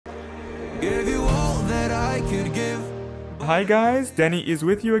Gave you all that I could give. Hi guys, Deni is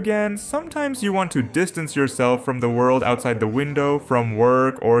with you again. Sometimes you want to distance yourself from the world outside the window, from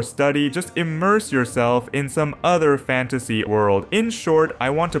work or study, just immerse yourself in some other fantasy world. In short,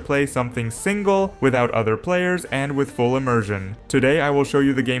 I want to play something single, without other players, and with full immersion. Today I will show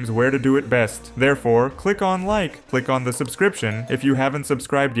you the games where to do it best. Therefore, click on like, click on the subscription. If you haven't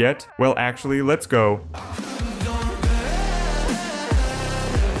subscribed yet, well actually, let's go.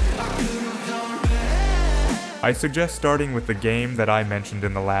 I suggest starting with the game that I mentioned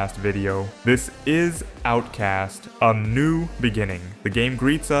in the last video. This is Outcast, A New Beginning. The game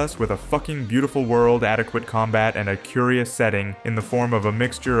greets us with a fucking beautiful world, adequate combat, and a curious setting in the form of a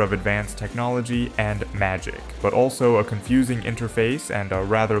mixture of advanced technology and magic. But also a confusing interface and a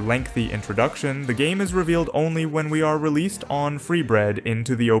rather lengthy introduction. The game is revealed only when we are released on Freebread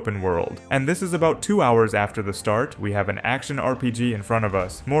into the open world. And this is about 2 hours after the start. We have an action RPG in front of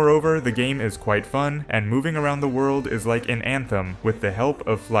us. Moreover, the game is quite fun, and moving around the world is like an Anthem with the help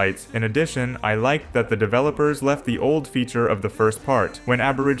of flights. In addition, I liked that the developers left the old feature of the first part, when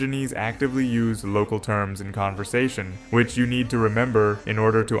Aborigines actively use local terms in conversation, which you need to remember in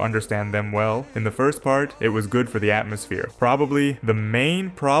order to understand them well. In the first part, it was good for the atmosphere. Probably the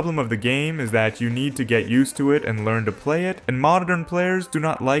main problem of the game is that you need to get used to it and learn to play it, and modern players do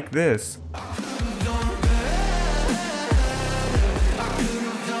not like this.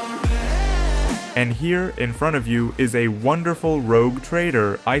 And here, in front of you, is a wonderful rogue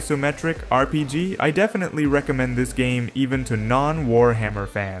trader, isometric RPG. I definitely recommend this game even to non-Warhammer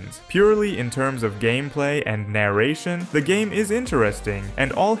fans. Purely in terms of gameplay and narration, the game is interesting,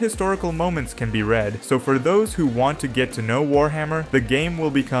 and all historical moments can be read, so for those who want to get to know Warhammer, the game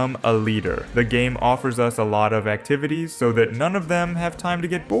will become a leader. The game offers us a lot of activities so that none of them have time to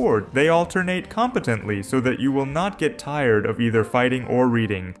get bored. They alternate competently so that you will not get tired of either fighting or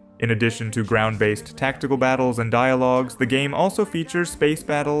reading. In addition to ground-based tactical battles and dialogues, the game also features space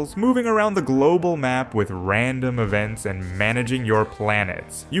battles, moving around the global map with random events and managing your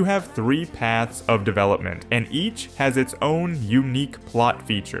planets. You have 3 paths of development, and each has its own unique plot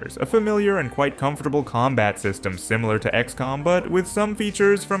features, a familiar and quite comfortable combat system similar to XCOM, but with some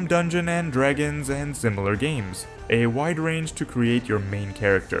features from Dungeons and Dragons and similar games. A wide range to create your main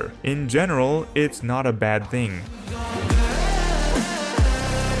character. In general, it's not a bad thing.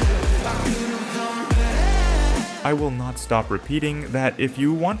 I will not stop repeating that if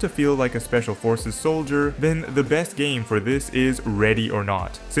you want to feel like a Special Forces soldier, then the best game for this is Ready or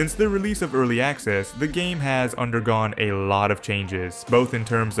Not. Since the release of Early Access, the game has undergone a lot of changes, both in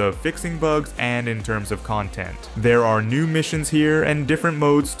terms of fixing bugs and in terms of content. There are new missions here and different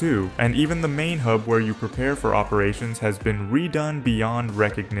modes too, and even the main hub where you prepare for operations has been redone beyond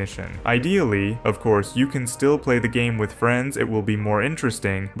recognition. Ideally, of course, you can still play the game with friends, it will be more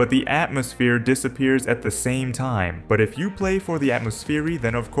interesting, but the atmosphere disappears at the same time. But if you play for the atmosphere,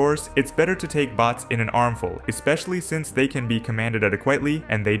 then of course, it's better to take bots in an armful, especially since they can be commanded adequately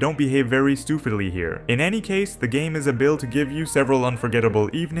and they don't behave very stupidly here. In any case, the game is a build to give you several unforgettable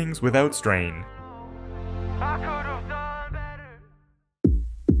evenings without strain.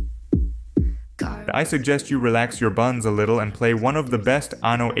 I suggest you relax your buns a little and play one of the best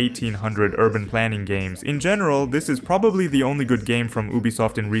Anno 1800 urban planning games. In general, this is probably the only good game from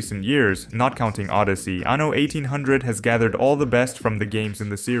Ubisoft in recent years, not counting Odyssey. Anno 1800 has gathered all the best from the games in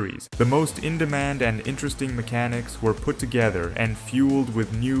the series. The most in-demand and interesting mechanics were put together and fueled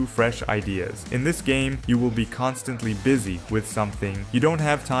with new, fresh ideas. In this game, you will be constantly busy with something. You don't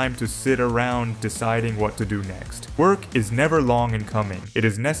have time to sit around deciding what to do next. Work is never long in coming. It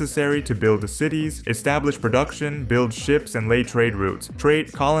is necessary to build the cities, establish production, build ships and lay trade routes,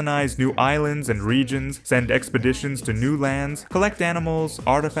 colonize new islands and regions, send expeditions to new lands, collect animals,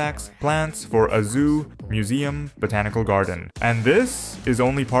 artifacts, plants for a zoo, museum, botanical garden. And this is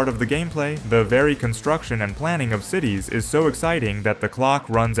only part of the gameplay. The very construction and planning of cities is so exciting that the clock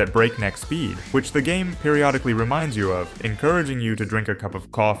runs at breakneck speed, which the game periodically reminds you of, encouraging you to drink a cup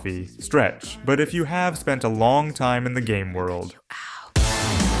of coffee, stretch. But if you have spent a long time in the game world,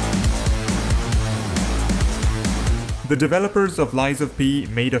 the developers of Lies of P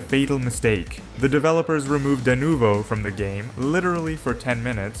made a fatal mistake. The developers removed de novo from the game, literally for 10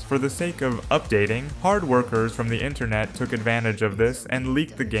 minutes, for the sake of updating. Hard workers from the internet took advantage of this and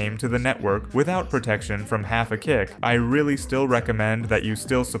leaked the game to the network without protection from half a kick. I really still recommend that you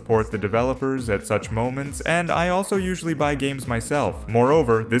still support the developers at such moments, and I also usually buy games myself.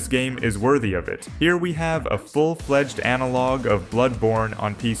 Moreover, this game is worthy of it. Here we have a full-fledged analog of Bloodborne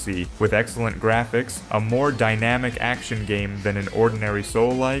on PC, with excellent graphics, a more dynamic action game than an ordinary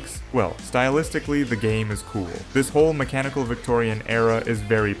Soul-likes. Well, stylistically stylistically, the game is cool. This whole mechanical Victorian era is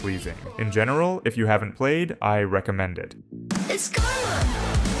very pleasing. In general, if you haven't played, I recommend it. It's gone.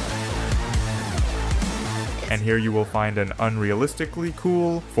 And here you will find an unrealistically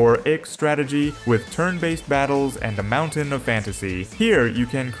cool 4X strategy with turn-based battles and a mountain of fantasy. Here you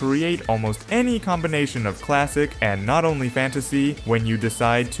can create almost any combination of classic and not only fantasy. When you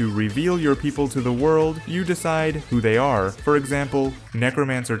decide to reveal your people to the world, you decide who they are. For example,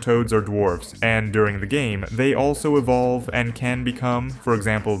 necromancer toads are dwarves, and during the game, they also evolve and can become, for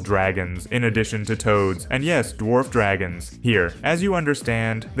example, dragons, in addition to toads. And yes, dwarf dragons. Here, as you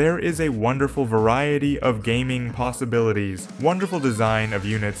understand, there is a wonderful variety of gaming possibilities, wonderful design of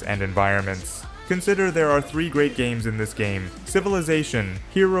units and environments. Consider there are 3 great games in this game: Civilization,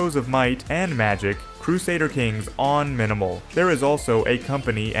 Heroes of Might and Magic, Crusader Kings on minimal. There is also a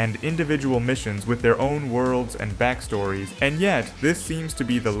company and individual missions with their own worlds and backstories, and yet this seems to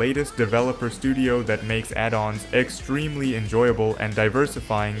be the latest developer studio that makes add-ons extremely enjoyable and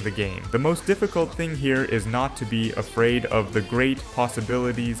diversifying the game. The most difficult thing here is not to be afraid of the great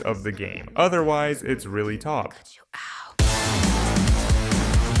possibilities of the game. Otherwise, it's really top.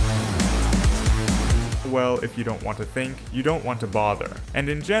 Well, if you don't want to think, you don't want to bother. And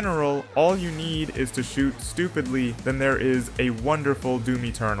in general, all you need is to shoot stupidly, then there is a wonderful Doom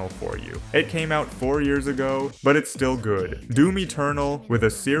Eternal for you. It came out 4 years ago, but it's still good. Doom Eternal, with a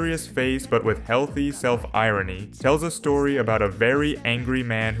serious face but with healthy self-irony, tells a story about a very angry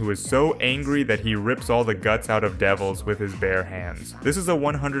man who is so angry that he rips all the guts out of devils with his bare hands. This is a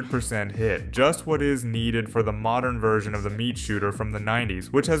 100% hit, just what is needed for the modern version of the meat shooter from the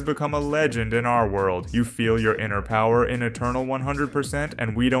 90s, which has become a legend in our world. You feel your inner power in Eternal 100%,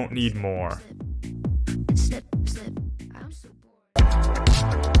 and we don't need more. Slip, slip. I'm so bored.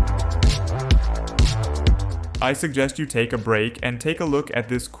 I suggest you take a break and take a look at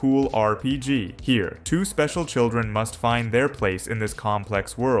this cool RPG. Here, 2 special children must find their place in this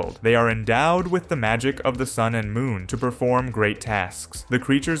complex world. They are endowed with the magic of the sun and moon to perform great tasks. The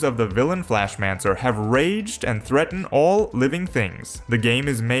creatures of the villain Flashmancer have raged and threaten all living things. The game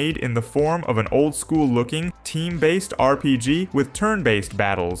is made in the form of an old-school looking, team-based RPG with turn-based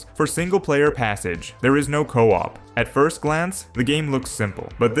battles for single-player passage. There is no co-op. At first glance, the game looks simple,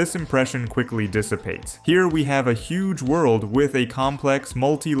 but this impression quickly dissipates. Here we have a huge world with a complex,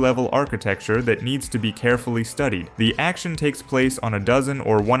 multi-level architecture that needs to be carefully studied. The action takes place on a dozen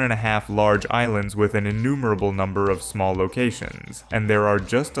or 1.5 large islands with an innumerable number of small locations, and there are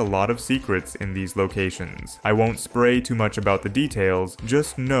just a lot of secrets in these locations. I won't spray too much about the details,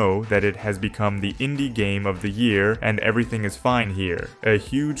 just know that it has become the indie game of the year, and everything is fine here. A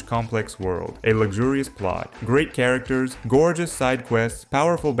huge complex world, a luxurious plot, great characters, gorgeous side quests,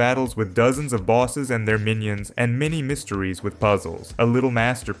 powerful battles with dozens of bosses and their minions, and many mysteries with puzzles. A little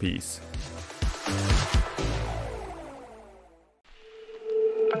masterpiece.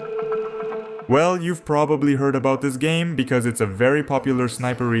 Well, you've probably heard about this game because it's a very popular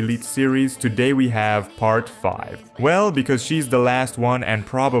Sniper Elite series. Today we have part 5. Well, because she's the last one and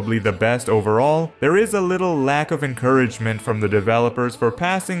probably the best overall, there is a little lack of encouragement from the developers for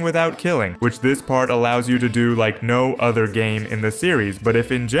passing without killing, which this part allows you to do like no other game in the series. But if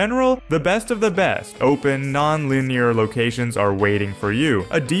in general, the best of the best, open, non-linear locations are waiting for you.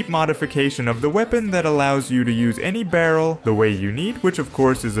 A deep modification of the weapon that allows you to use any barrel the way you need, which of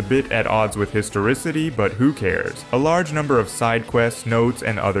course is a bit at odds with historicity, but who cares? A large number of side quests, notes,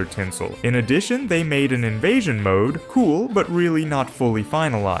 and other tinsel. In addition, they made an invasion mode, cool, but really not fully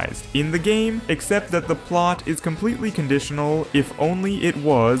finalized in the game, except that the plot is completely conditional, if only it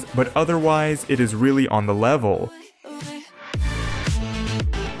was, but otherwise it is really on the level.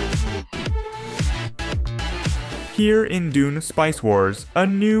 Here in Dune Spice Wars, a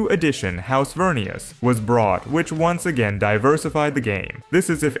new addition, House Vernius, was brought, which once again diversified the game. This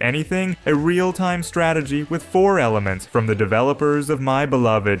is, if anything, a real-time strategy with 4 elements from the developers of my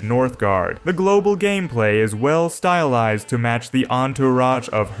beloved Northgard. The global gameplay is well stylized to match the entourage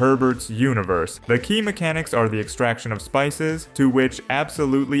of Herbert's universe. The key mechanics are the extraction of spices, to which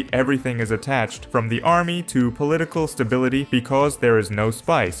absolutely everything is attached, from the army to political stability, because there is no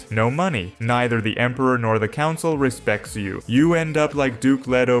spice, no money. Neither the Emperor nor the Council respects you. You end up like Duke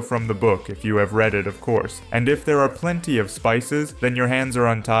Leto from the book, if you have read it, of course. And if there are plenty of spices, then your hands are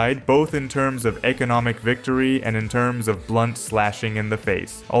untied, both in terms of economic victory and in terms of blunt slashing in the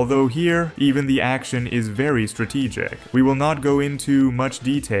face. Although here, even the action is very strategic. We will not go into much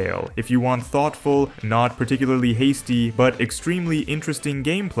detail. If you want thoughtful, not particularly hasty, but extremely interesting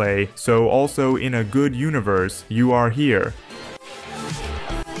gameplay, so also in a good universe, you are here.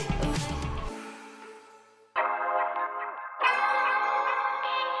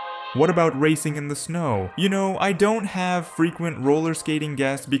 What about racing in the snow? You know, I don't have frequent roller skating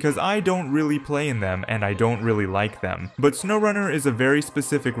guests because I don't really play in them and I don't really like them. But SnowRunner is a very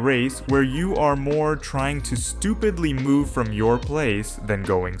specific race where you are more trying to stupidly move from your place than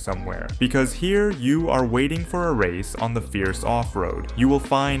going somewhere. Because here you are waiting for a race on the fierce off-road. You will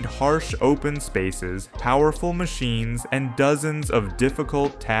find harsh open spaces, powerful machines, and dozens of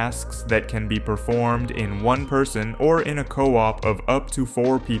difficult tasks that can be performed in one person or in a co-op of up to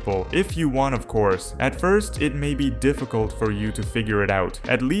 4 people, if you want of course. At first, it may be difficult for you to figure it out.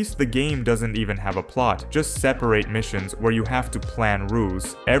 At least the game doesn't even have a plot, just separate missions where you have to plan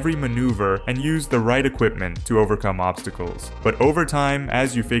routes, every maneuver, and use the right equipment to overcome obstacles. But over time,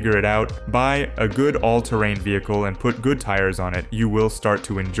 as you figure it out, buy a good all-terrain vehicle and put good tires on it, you will start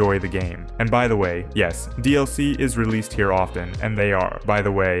to enjoy the game. And by the way, yes, DLC is released here often, and they are, by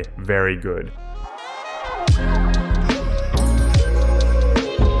the way, very good.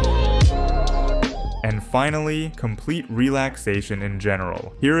 And finally, complete relaxation in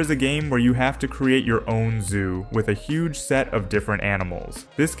general. Here is a game where you have to create your own zoo with a huge set of different animals.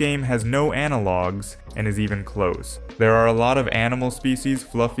 This game has no analogs and is even close. There are a lot of animal species,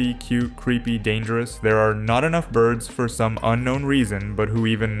 fluffy, cute, creepy, dangerous. There are not enough birds for some unknown reason, but who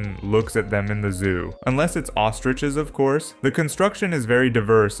even looks at them in the zoo? Unless it's ostriches, of course. The construction is very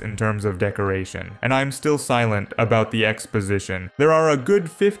diverse in terms of decoration, and I'm still silent about the exposition. There are a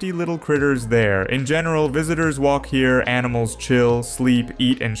good 50 little critters there. In general, visitors walk here, animals chill, sleep,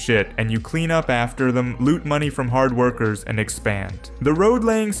 eat, and shit, and you clean up after them, loot money from hard workers, and expand. The road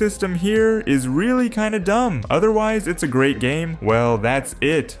laying system here is really kinda dumb. Otherwise, it's a great game. Well, that's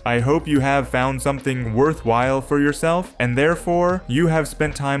it. I hope you have found something worthwhile for yourself, and therefore, you have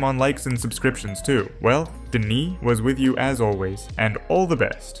spent time on likes and subscriptions too. Well, Deni was with you as always, and all the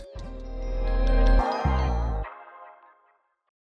best.